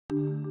Hi,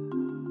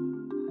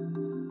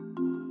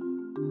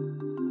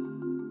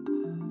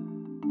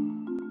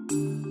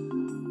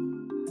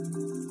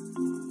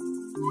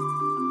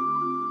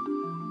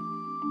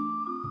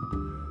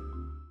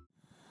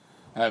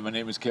 my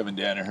name is Kevin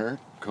Danaher,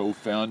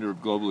 co-founder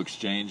of Global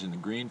Exchange and the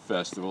Green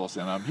Festivals,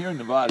 and I'm here in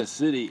Nevada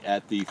City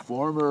at the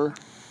former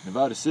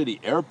Nevada City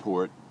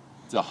Airport.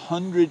 It's a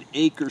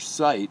 100-acre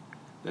site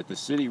that the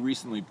city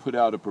recently put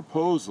out a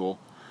proposal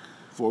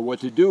for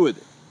what to do with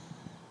it.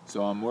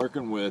 So I'm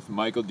working with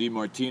Michael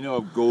DiMartino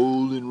of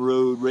Golden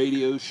Road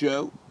Radio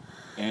Show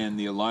and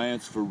the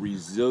Alliance for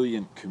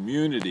Resilient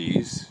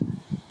Communities,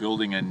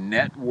 building a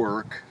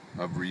network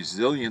of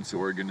resilience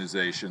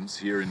organizations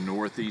here in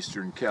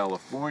northeastern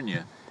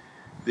California.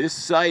 This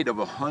site of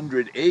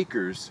 100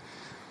 acres,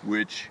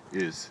 which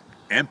is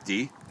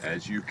empty,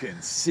 as you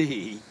can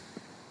see,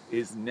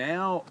 is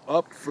now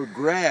up for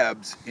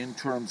grabs in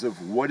terms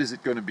of what is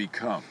it going to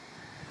become.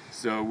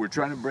 So we're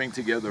trying to bring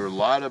together a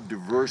lot of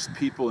diverse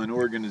people and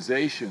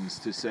organizations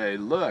to say,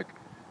 look,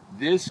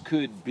 this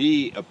could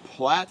be a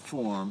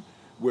platform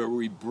where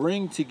we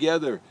bring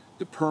together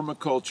the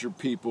permaculture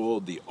people,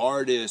 the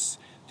artists,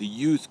 the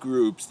youth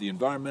groups, the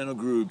environmental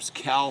groups,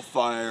 CAL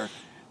FIRE.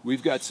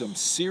 We've got some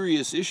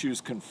serious issues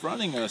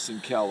confronting us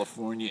in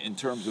California in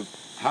terms of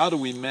how do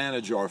we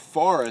manage our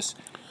forests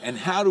and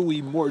how do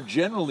we more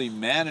generally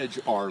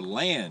manage our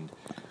land.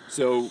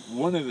 So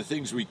one of the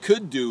things we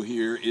could do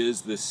here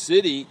is the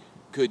city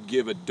could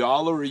give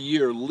 $1 a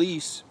year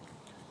lease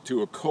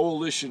to a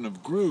coalition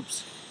of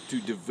groups to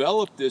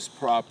develop this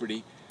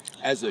property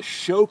as a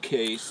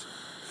showcase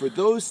for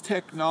those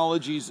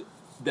technologies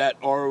that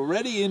are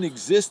already in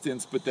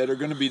existence but that are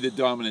going to be the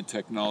dominant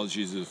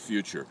technologies of the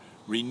future.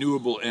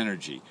 Renewable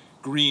energy,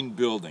 green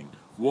building,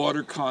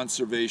 water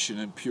conservation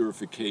and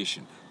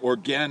purification,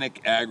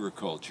 organic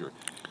agriculture,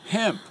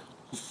 hemp.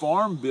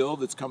 Farm bill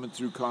that's coming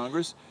through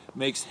Congress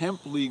makes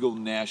hemp legal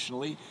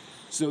nationally,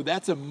 so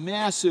that's a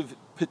massive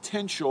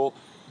potential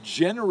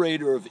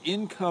generator of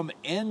income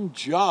and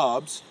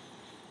jobs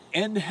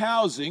and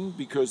housing,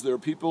 because there are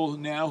people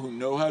now who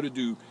know how to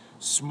do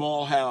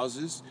small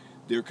houses.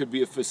 There could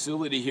be a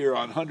facility here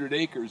on 100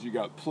 acres. You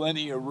got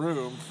plenty of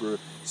room for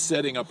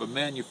setting up a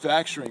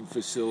manufacturing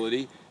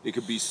facility. It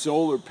could be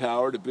solar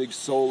powered, a big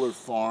solar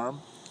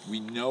farm.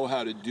 We know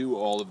how to do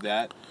all of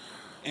that.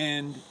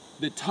 And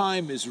the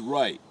time is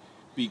right,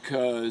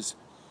 because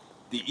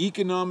the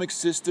economic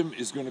system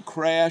is going to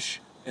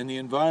crash and the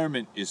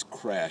environment is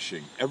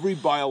crashing. Every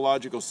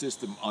biological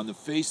system on the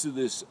face of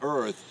this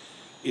earth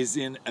is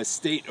in a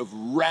state of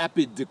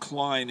rapid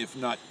decline, if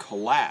not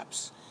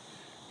collapse.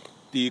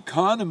 The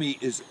economy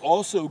is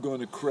also going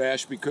to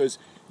crash because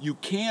you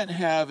can't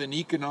have an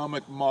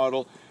economic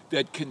model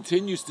that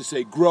continues to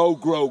say grow,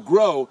 grow,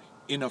 grow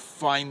in a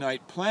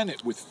finite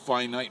planet with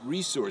finite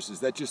resources.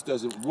 That just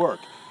doesn't work.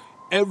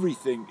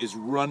 Everything is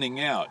running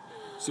out.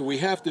 So we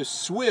have to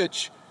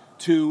switch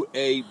to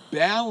a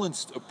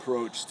balanced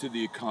approach to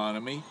the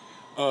economy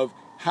of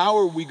how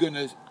are we going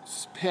to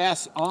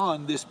pass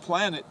on this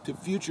planet to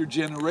future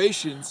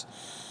generations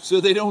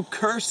so they don't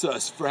curse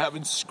us for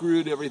having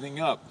screwed everything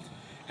up.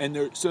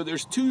 And so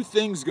there's two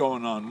things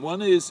going on.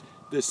 One is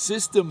the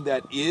system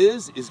that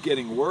is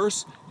getting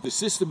worse. The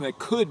system that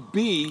could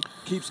be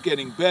keeps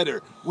getting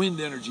better.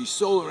 Wind energy,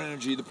 solar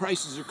energy, the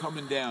prices are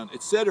coming down,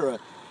 etc.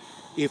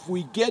 If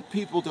we get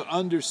people to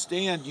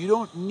understand you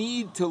don't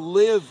need to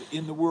live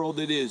in the world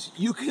that is.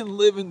 You can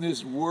live in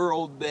this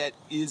world that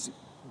is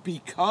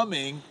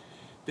becoming,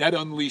 that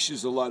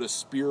unleashes a lot of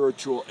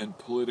spiritual and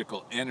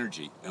political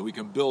energy. And we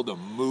can build a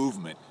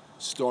movement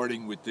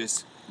starting with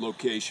this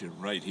location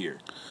right here.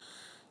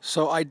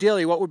 So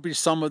ideally, what would be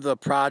some of the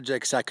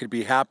projects that could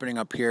be happening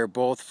up here,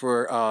 both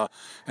for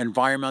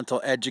environmental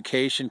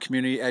education,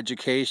 community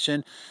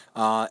education,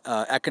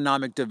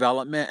 economic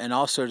development, and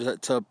also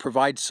to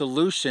provide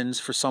solutions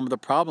for some of the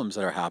problems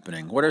that are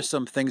happening? What are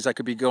some things that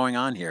could be going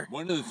on here?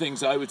 One of the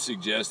things I would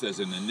suggest as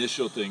an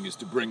initial thing is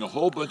to bring a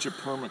whole bunch of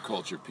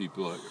permaculture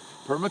people.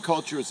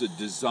 Permaculture is a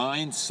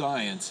design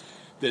science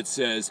that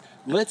says,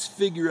 let's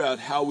figure out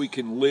how we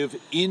can live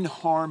in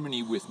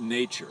harmony with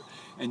nature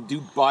and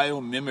do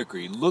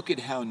biomimicry. Look at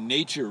how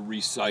nature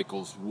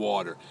recycles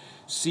water.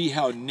 See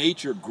how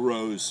nature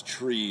grows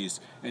trees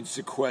and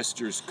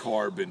sequesters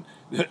carbon.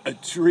 A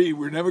tree,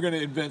 we're never going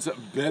to invent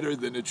something better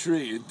than a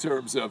tree in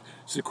terms of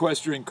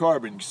sequestering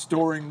carbon,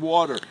 storing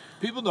water.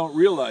 People don't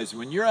realize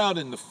when you're out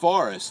in the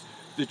forest,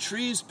 the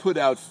trees put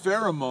out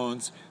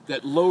pheromones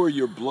that lower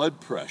your blood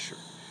pressure.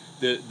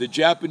 The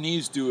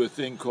Japanese do a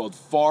thing called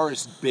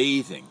forest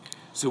bathing.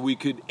 So we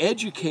could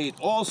educate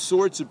all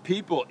sorts of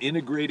people,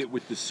 integrate it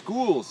with the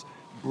schools,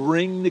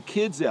 bring the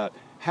kids out,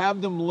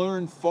 have them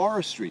learn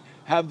forestry,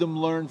 have them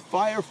learn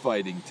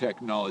firefighting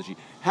technology.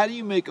 How do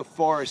you make a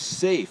forest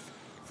safe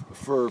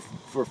for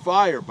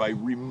fire by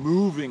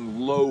removing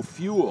low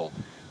fuel?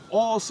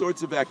 All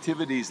sorts of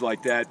activities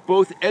like that,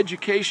 both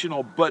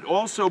educational but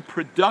also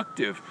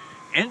productive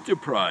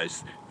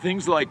enterprise.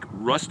 Things like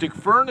rustic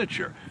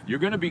furniture. You're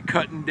going to be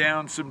cutting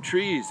down some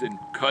trees and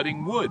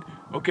cutting wood.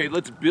 Okay,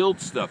 let's build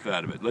stuff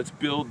out of it. Let's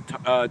build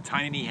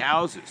tiny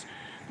houses.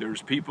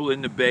 There's people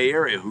in the Bay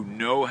Area who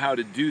know how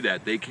to do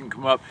that. They can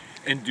come up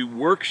and do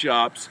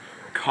workshops,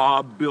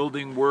 cob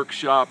building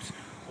workshops,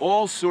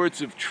 all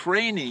sorts of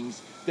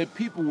trainings that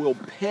people will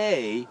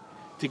pay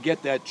to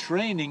get that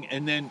training,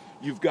 and then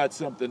you've got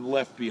something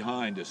left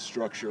behind, a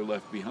structure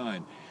left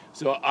behind.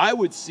 So I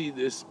would see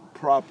this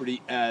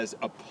property as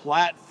a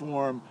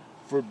platform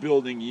for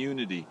building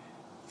unity.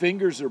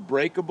 Fingers are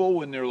breakable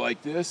when they're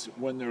like this.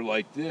 When they're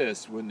like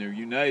this, when they're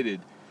united,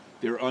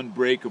 they're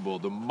unbreakable.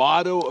 The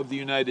motto of the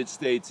United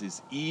States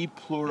is E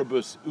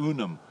pluribus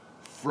unum,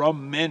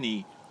 from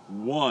many,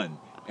 one.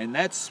 And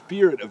that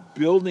spirit of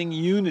building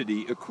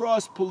unity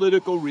across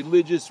political,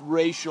 religious,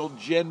 racial,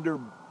 gender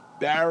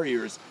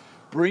barriers,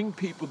 bring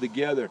people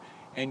together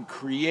and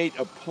create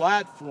a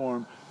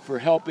platform for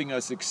helping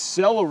us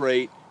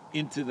accelerate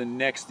into the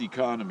next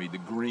economy, the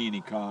green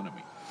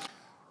economy.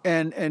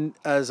 And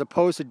as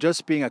opposed to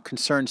just being a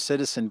concerned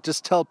citizen,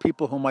 just tell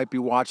people who might be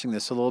watching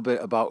this a little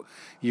bit about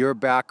your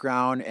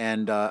background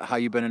and how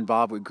you've been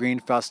involved with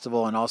Green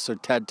Festival and also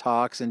TED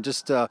Talks, and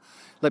just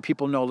let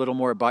people know a little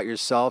more about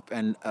yourself,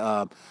 and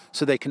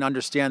so they can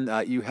understand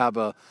that you have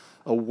a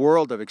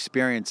world of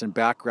experience and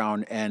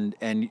background, and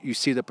you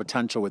see the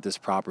potential with this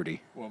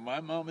property. Well, my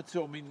mama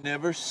told me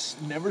never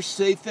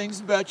say things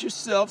about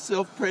yourself.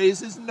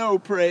 Self-praise is no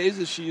praise,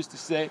 as she used to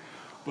say.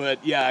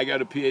 But yeah, I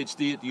got a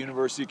PhD at the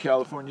University of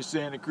California,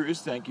 Santa Cruz.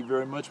 Thank you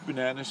very much,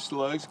 banana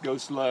slugs, go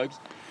slugs.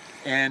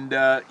 And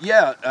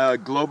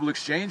Global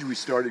Exchange, we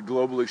started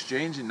Global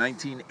Exchange in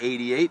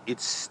 1988.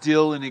 It's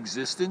still in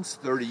existence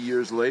 30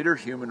 years later,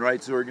 human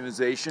rights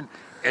organization,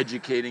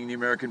 educating the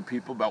American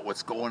people about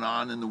what's going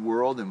on in the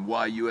world and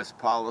why U.S.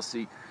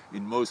 policy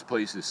in most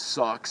places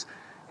sucks.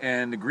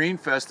 And the Green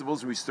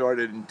Festivals we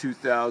started in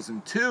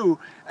 2002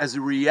 as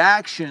a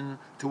reaction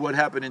to what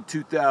happened in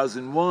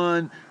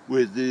 2001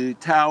 with the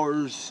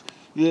towers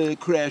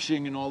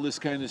crashing and all this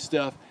kind of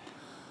stuff.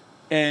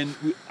 And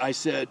I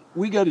said,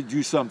 we got to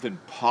do something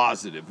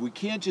positive. We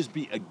can't just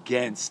be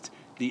against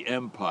the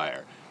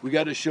empire. We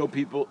got to show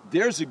people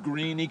there's a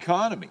green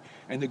economy.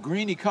 And the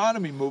green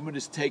economy movement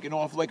is taking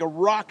off like a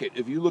rocket.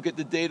 If you look at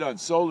the data on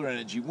solar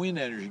energy, wind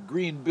energy,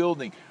 green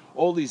building,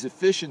 all these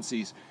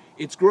efficiencies,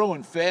 it's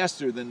growing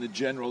faster than the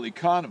general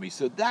economy.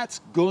 So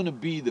that's going to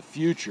be the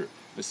future,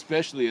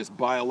 especially as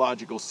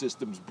biological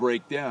systems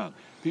break down.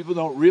 People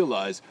don't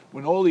realize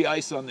when all the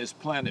ice on this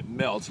planet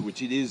melts,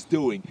 which it is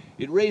doing,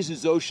 it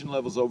raises ocean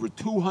levels over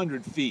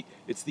 200 feet.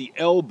 It's the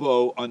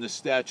elbow on the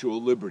Statue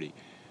of Liberty.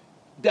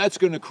 That's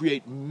going to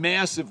create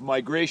massive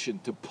migration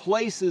to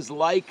places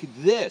like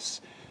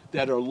this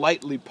that are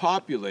lightly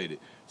populated.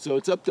 So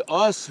it's up to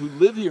us who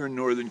live here in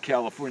Northern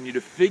California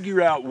to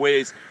figure out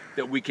ways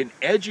that we can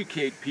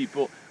educate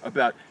people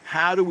about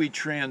how do we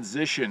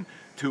transition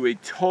to a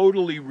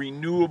totally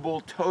renewable,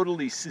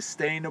 totally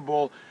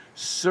sustainable,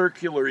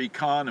 circular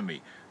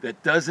economy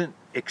that doesn't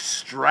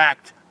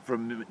extract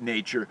from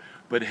nature,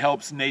 but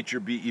helps nature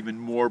be even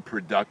more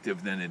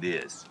productive than it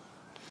is.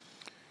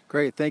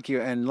 Great, thank you.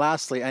 And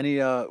lastly, any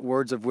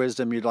words of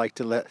wisdom you'd like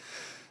to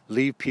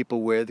leave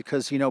people with?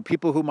 Because, you know,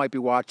 people who might be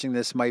watching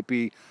this might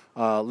be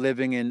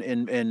living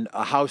in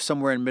a house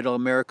somewhere in middle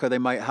America. They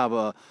might have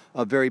a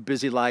very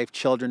busy life,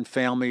 children,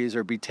 families,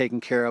 or be taking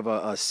care of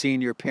a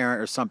senior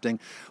parent or something.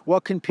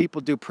 What can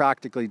people do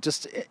practically,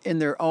 just in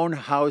their own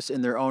house,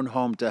 in their own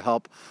home, to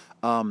help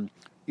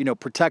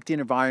protect the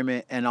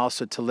environment and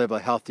also to live a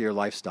healthier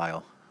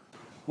lifestyle?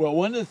 Well,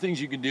 one of the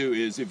things you can do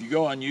is if you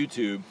go on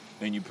YouTube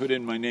and you put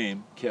in my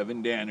name,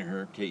 Kevin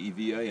Danaher,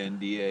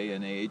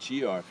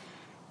 Kevindanaher,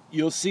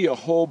 you'll see a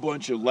whole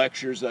bunch of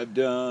lectures I've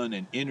done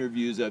and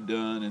interviews I've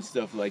done and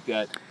stuff like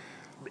that.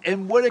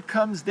 And what it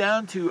comes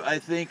down to, I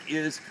think,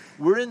 is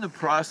we're in the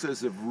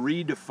process of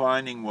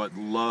redefining what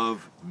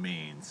love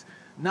means.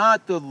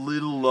 Not the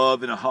little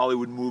love in a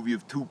Hollywood movie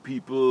of two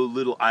people, a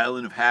little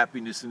island of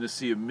happiness in a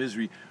sea of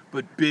misery,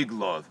 but big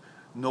love.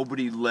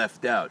 Nobody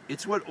left out.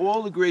 It's what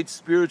all the great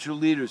spiritual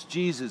leaders,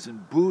 Jesus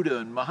and Buddha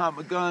and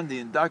Mahatma Gandhi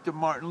and Dr.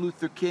 Martin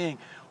Luther King,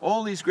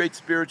 all these great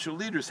spiritual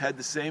leaders had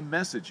the same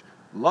message: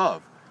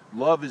 love.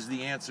 Love is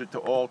the answer to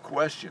all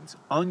questions.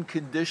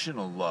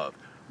 Unconditional love.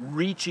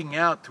 Reaching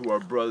out to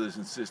our brothers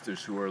and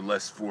sisters who are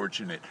less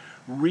fortunate.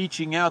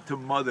 Reaching out to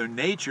Mother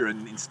Nature,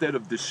 and instead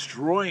of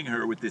destroying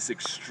her with this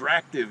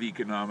extractive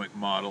economic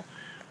model,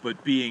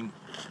 but being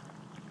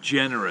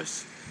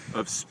generous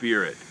of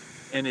spirit.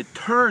 And it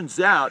turns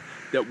out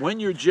that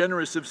when you're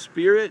generous of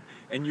spirit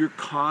and you're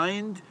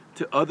kind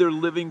to other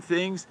living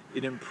things,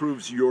 it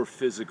improves your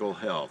physical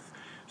health.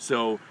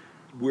 So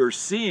we're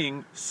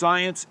seeing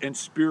science and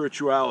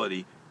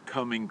spirituality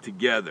coming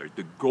together.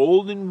 The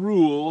golden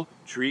rule,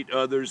 treat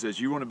others as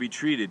you want to be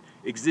treated,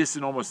 exists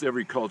in almost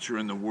every culture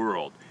in the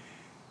world.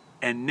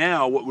 And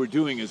now what we're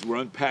doing is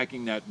we're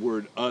unpacking that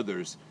word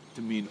others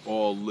to mean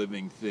all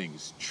living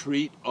things.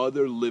 Treat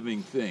other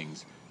living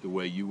things the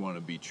way you want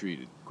to be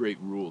treated. Great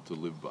rule to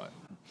live by.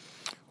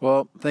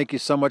 Well, thank you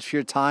so much for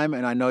your time,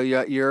 and I know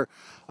you're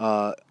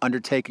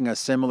undertaking a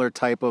similar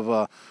type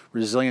of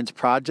resilience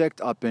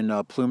project up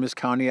in Plumas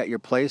County at your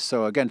place.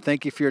 So again,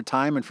 thank you for your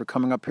time and for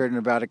coming up here to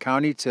Nevada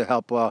County to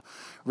help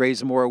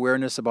raise more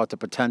awareness about the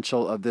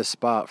potential of this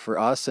spot for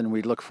us, and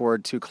we look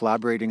forward to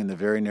collaborating in the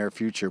very near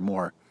future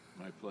more.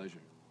 My pleasure.